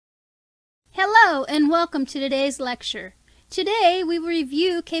Hello and welcome to today's lecture. Today we will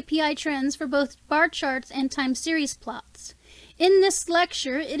review KPI trends for both bar charts and time series plots. In this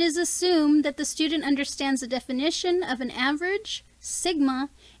lecture, it is assumed that the student understands the definition of an average,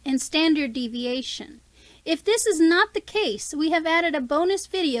 sigma, and standard deviation. If this is not the case, we have added a bonus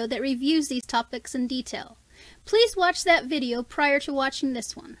video that reviews these topics in detail. Please watch that video prior to watching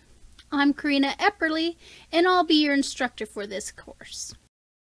this one. I'm Karina Epperly, and I'll be your instructor for this course.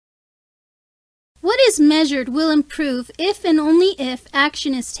 What is measured will improve if and only if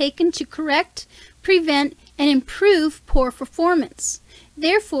action is taken to correct, prevent, and improve poor performance.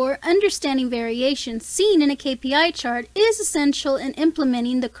 Therefore, understanding variation seen in a KPI chart is essential in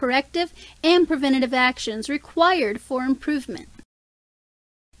implementing the corrective and preventative actions required for improvement.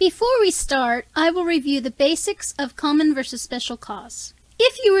 Before we start, I will review the basics of common versus special cause.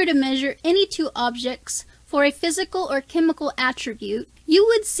 If you were to measure any two objects for a physical or chemical attribute, you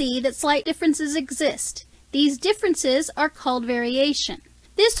would see that slight differences exist. These differences are called variation.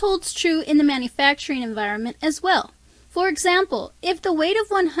 This holds true in the manufacturing environment as well. For example, if the weight of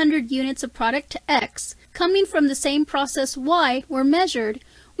 100 units of product X coming from the same process Y were measured,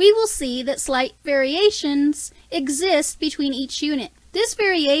 we will see that slight variations exist between each unit. This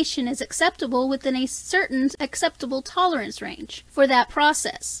variation is acceptable within a certain acceptable tolerance range for that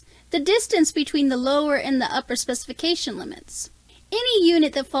process, the distance between the lower and the upper specification limits. Any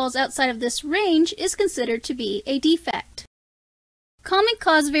unit that falls outside of this range is considered to be a defect. Common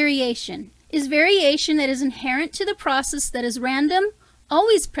cause variation is variation that is inherent to the process that is random,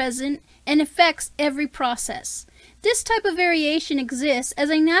 always present, and affects every process. This type of variation exists as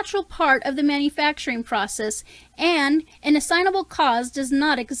a natural part of the manufacturing process, and an assignable cause does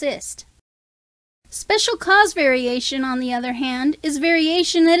not exist. Special cause variation, on the other hand, is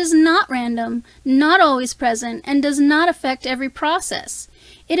variation that is not random, not always present, and does not affect every process.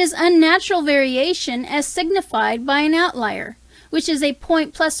 It is unnatural variation as signified by an outlier, which is a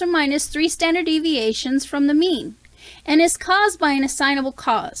point plus or minus 3 standard deviations from the mean, and is caused by an assignable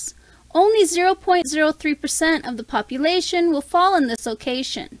cause. Only 0.03% of the population will fall in this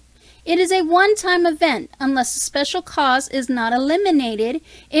location. It is a one-time event unless a special cause is not eliminated,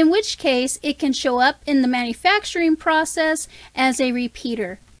 in which case it can show up in the manufacturing process as a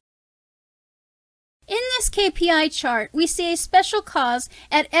repeater. In this KPI chart, we see a special cause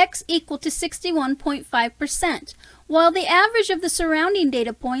at X equal to 61.5%, while the average of the surrounding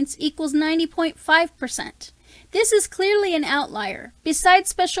data points equals 90.5%. This is clearly an outlier.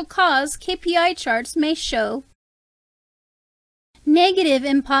 Besides special cause, KPI charts may show negative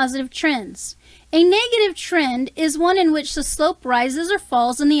and positive trends. A negative trend is one in which the slope rises or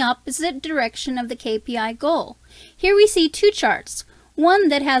falls in the opposite direction of the KPI goal. Here we see two charts, one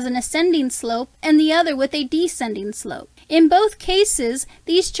that has an ascending slope and the other with a descending slope. In both cases,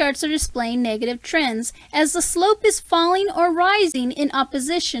 these charts are displaying negative trends as the slope is falling or rising in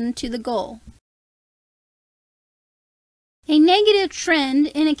opposition to the goal. A negative trend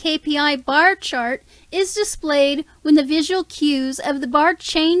in a KPI bar chart is displayed when the visual cues of the bar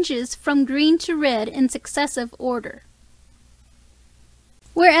changes from green to red in successive order.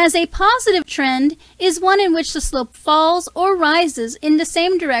 Whereas a positive trend is one in which the slope falls or rises in the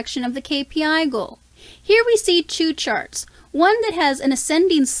same direction of the KPI goal. Here we see two charts, one that has an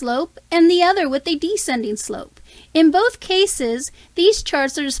ascending slope and the other with a descending slope. In both cases, these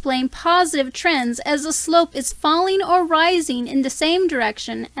charts are displaying positive trends as the slope is falling or rising in the same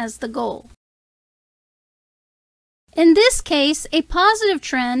direction as the goal. In this case, a positive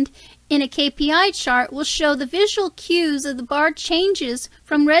trend in a KPI chart will show the visual cues of the bar changes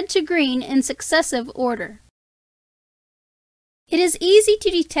from red to green in successive order. It is easy to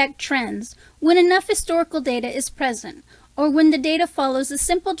detect trends when enough historical data is present, or when the data follows the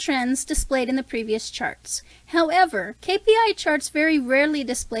simple trends displayed in the previous charts. However, KPI charts very rarely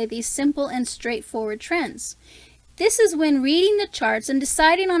display these simple and straightforward trends. This is when reading the charts and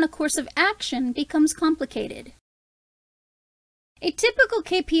deciding on a course of action becomes complicated. A typical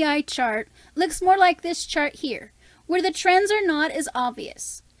KPI chart looks more like this chart here, where the trends are not as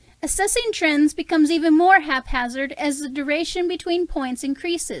obvious. Assessing trends becomes even more haphazard as the duration between points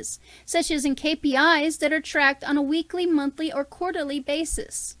increases, such as in KPIs that are tracked on a weekly, monthly, or quarterly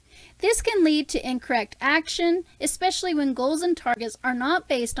basis. This can lead to incorrect action, especially when goals and targets are not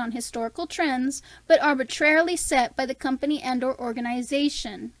based on historical trends, but arbitrarily set by the company and/or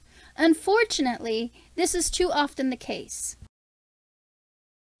organization. Unfortunately, this is too often the case.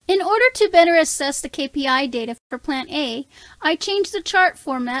 In order to better assess the KPI data for Plant A, I changed the chart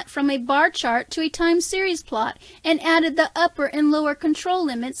format from a bar chart to a time series plot and added the upper and lower control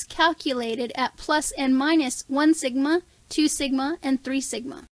limits calculated at plus and minus 1 sigma, 2 sigma, and 3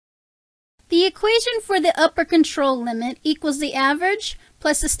 sigma. The equation for the upper control limit equals the average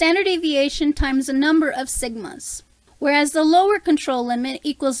plus the standard deviation times the number of sigmas, whereas the lower control limit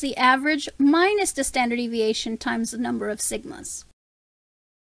equals the average minus the standard deviation times the number of sigmas.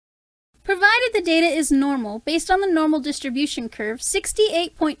 Provided the data is normal, based on the normal distribution curve,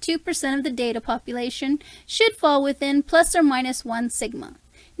 68.2% of the data population should fall within plus or minus 1 sigma.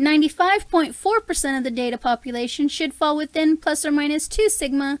 95.4% of the data population should fall within plus or minus 2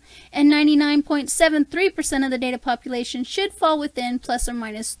 sigma, and 99.73% of the data population should fall within plus or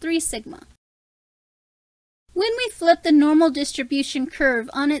minus 3 sigma. When we flip the normal distribution curve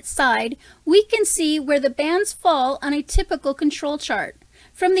on its side, we can see where the bands fall on a typical control chart.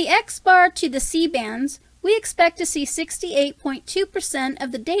 From the X-bar to the C-bands, we expect to see 68.2%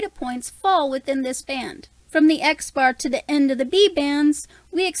 of the data points fall within this band. From the X-bar to the end of the B-bands,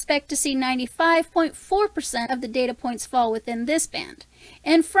 we expect to see 95.4% of the data points fall within this band.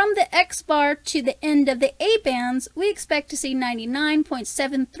 And from the X-bar to the end of the A-bands, we expect to see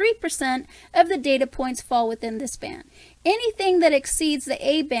 99.73% of the data points fall within this band. Anything that exceeds the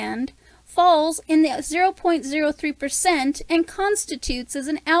A-band falls in the 0.03% and constitutes as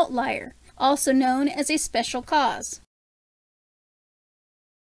an outlier, also known as a special cause.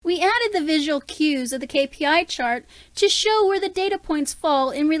 We added the visual cues of the KPI chart to show where the data points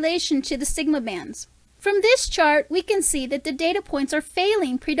fall in relation to the sigma bands. From this chart, we can see that the data points are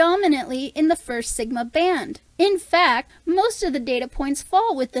failing predominantly in the first sigma band. In fact, most of the data points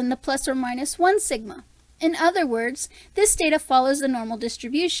fall within the plus or minus 1 sigma. In other words, this data follows the normal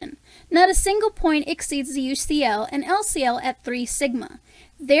distribution. Not a single point exceeds the UCL and LCL at 3 sigma.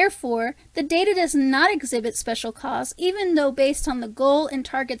 Therefore, the data does not exhibit special cause, even though based on the goal and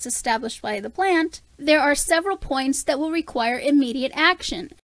targets established by the plant, there are several points that will require immediate action.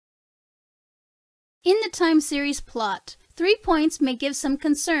 In the time series plot, 3 points may give some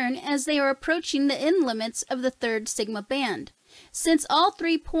concern as they are approaching the end limits of the third sigma band. Since all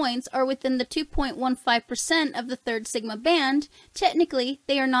 3 points are within the 2.15% of the third sigma band, technically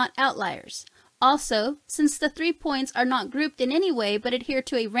they are not outliers. Also, since the 3 points are not grouped in any way but adhere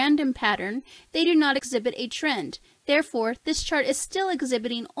to a random pattern, they do not exhibit a trend. Therefore, this chart is still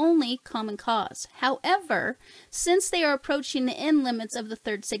exhibiting only common cause. However, since they are approaching the end limits of the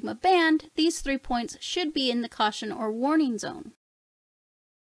third sigma band, these 3 points should be in the caution or warning zone.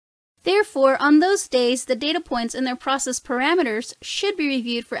 Therefore, on those days, the data points and their process parameters should be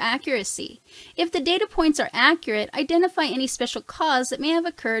reviewed for accuracy. If the data points are accurate, identify any special cause that may have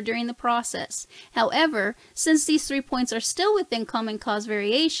occurred during the process. However, since these 3 points are still within common cause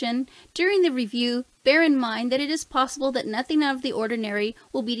variation, during the review, bear in mind that it is possible that nothing out of the ordinary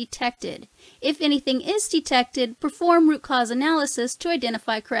will be detected. If anything is detected, perform root cause analysis to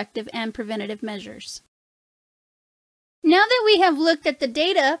identify corrective and preventative measures. Now that we have looked at the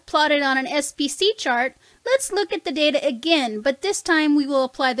data plotted on an SPC chart, let's look at the data again, but this time we will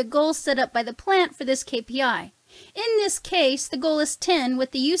apply the goals set up by the plant for this KPI. In this case, the goal is 10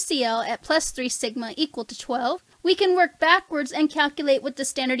 with the UCL at plus 3 sigma equal to 12. We can work backwards and calculate what the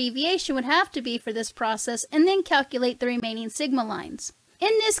standard deviation would have to be for this process and then calculate the remaining sigma lines.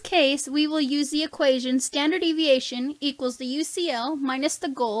 In this case, we will use the equation standard deviation equals the UCL minus the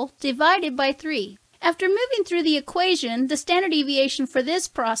goal divided by 3. After moving through the equation, the standard deviation for this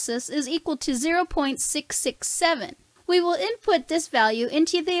process is equal to 0.667. We will input this value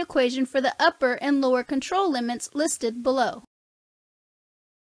into the equation for the upper and lower control limits listed below.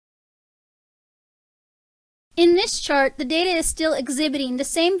 In this chart, the data is still exhibiting the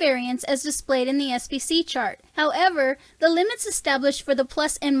same variance as displayed in the SPC chart. However, the limits established for the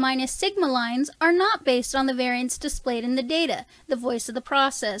plus and minus sigma lines are not based on the variance displayed in the data, the voice of the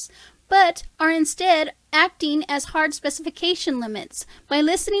process, but are instead acting as hard specification limits by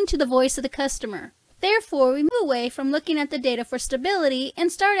listening to the voice of the customer. Therefore, we move away from looking at the data for stability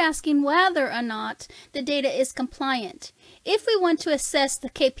and start asking whether or not the data is compliant. If we want to assess the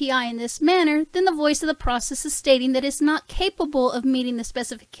KPI in this manner, then the voice of the process is stating that it's not capable of meeting the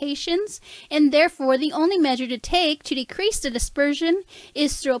specifications, and therefore the only measure to take to decrease the dispersion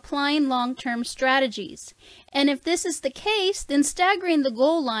is through applying long-term strategies. And if this is the case, then staggering the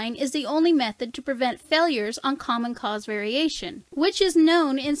goal line is the only method to prevent failures on common cause variation, which is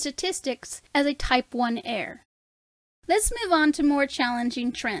known in statistics as a type 1 error. Let's move on to more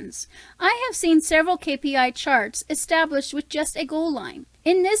challenging trends. I have seen several KPI charts established with just a goal line.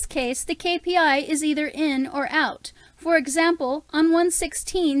 In this case, the KPI is either in or out. For example, on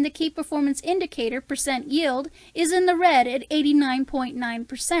 116, the key performance indicator percent yield is in the red at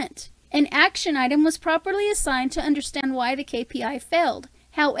 89.9%. An action item was properly assigned to understand why the KPI failed.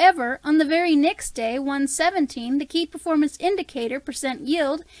 However, on the very next day, 117, the key performance indicator, percent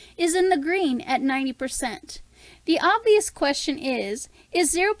yield, is in the green at 90%. The obvious question is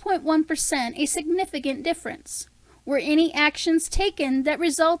 0.1% a significant difference? Were any actions taken that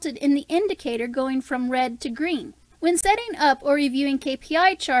resulted in the indicator going from red to green? When setting up or reviewing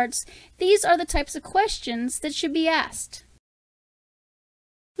KPI charts, these are the types of questions that should be asked.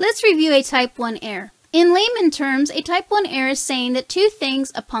 Let's review a type 1 error. In layman terms, a type 1 error is saying that two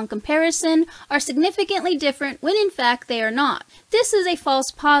things, upon comparison, are significantly different when in fact they are not. This is a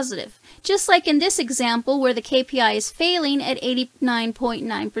false positive, just like in this example where the KPI is failing at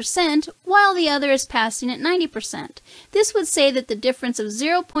 89.9% while the other is passing at 90%. This would say that the difference of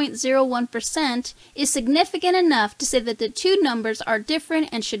 0.01% is significant enough to say that the two numbers are different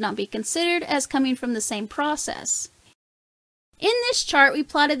and should not be considered as coming from the same process. In this chart, we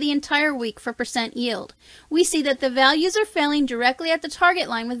plotted the entire week for percent yield. We see that the values are failing directly at the target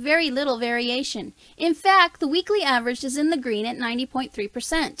line with very little variation. In fact, the weekly average is in the green at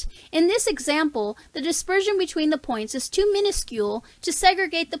 90.3%. In this example, the dispersion between the points is too minuscule to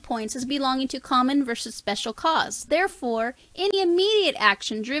segregate the points as belonging to common versus special cause. Therefore, any immediate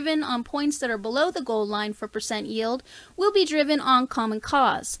action driven on points that are below the goal line for percent yield will be driven on common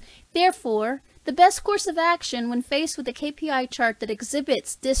cause. Therefore, the best course of action when faced with a KPI chart that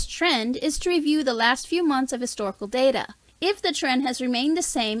exhibits this trend is to review the last few months of historical data. If the trend has remained the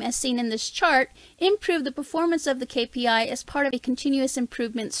same as seen in this chart, improve the performance of the KPI as part of a continuous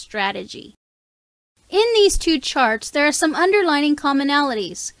improvement strategy. In these two charts, there are some underlying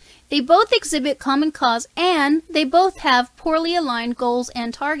commonalities. They both exhibit common cause and they both have poorly aligned goals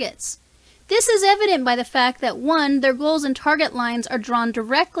and targets. This is evident by the fact that 1, their goals and target lines are drawn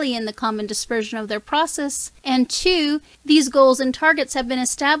directly in the common dispersion of their process, and 2, these goals and targets have been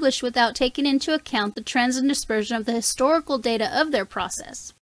established without taking into account the trends and dispersion of the historical data of their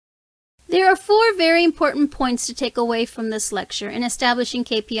process. There are 4 very important points to take away from this lecture in establishing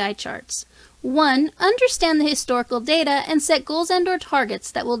KPI charts. 1, understand the historical data and set goals and/or targets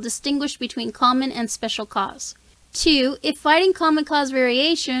that will distinguish between common and special cause. 2, if fighting common cause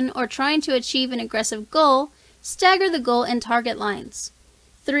variation or trying to achieve an aggressive goal, stagger the goal and target lines.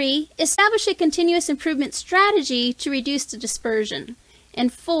 3, establish a continuous improvement strategy to reduce the dispersion.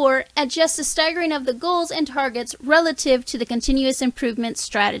 And 4, adjust the staggering of the goals and targets relative to the continuous improvement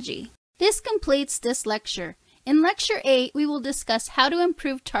strategy. This completes this lecture. In Lecture 8, we will discuss how to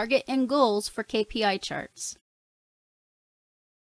improve target and goals for KPI charts.